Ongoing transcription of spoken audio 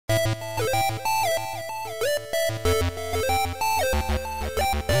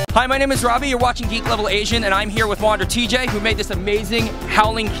Hi, my name is Robbie. You're watching Geek Level Asian, and I'm here with WandererTJ, who made this amazing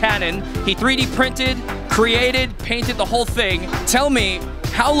Howling Cannon. He 3D printed, created, painted the whole thing. Tell me,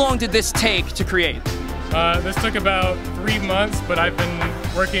 how long did this take to create? This took about 3 months, but I've been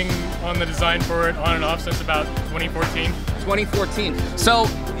working on the design for it on and off since about 2014. 2014. So,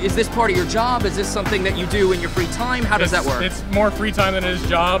 is this part of your job? Is this something that you do in your free time? How does that work? It's more free time than it is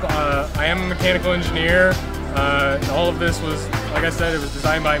job. I am a mechanical engineer. All of this was, like I said, it was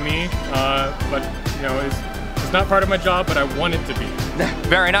designed by me, but you know, it's not part of my job, but I want it to be.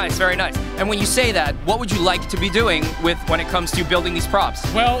 Very nice, very nice. And when you say that, what would you like to be doing when it comes to building these props?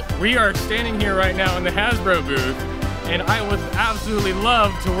 Well, we are standing here right now in the Hasbro booth, and I would absolutely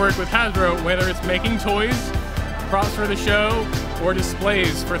love to work with Hasbro, whether it's making toys, props for the show, or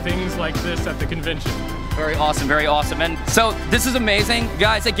displays for things like this at the convention. Very awesome, very awesome. And so this is amazing.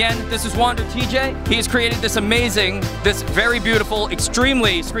 Guys, again, this is WandererTJ. He has created this amazing, this very beautiful,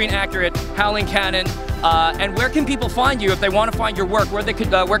 extremely screen accurate Howling Cannon. And where can people find you if they want to find your work? Where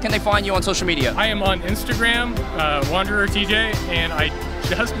can they find you on social media? I am on Instagram, WandererTJ, and I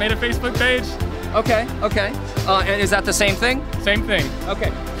just made a Facebook page. Okay, okay. And is that the same thing? Same thing.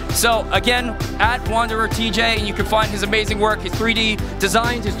 Okay. So again, at WandererTJ, and you can find his amazing work, his 3D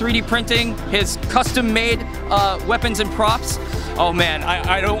designs, his 3D printing, his custom-made weapons and props. Oh man,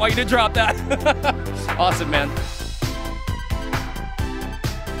 I don't want you to drop that. Awesome, man.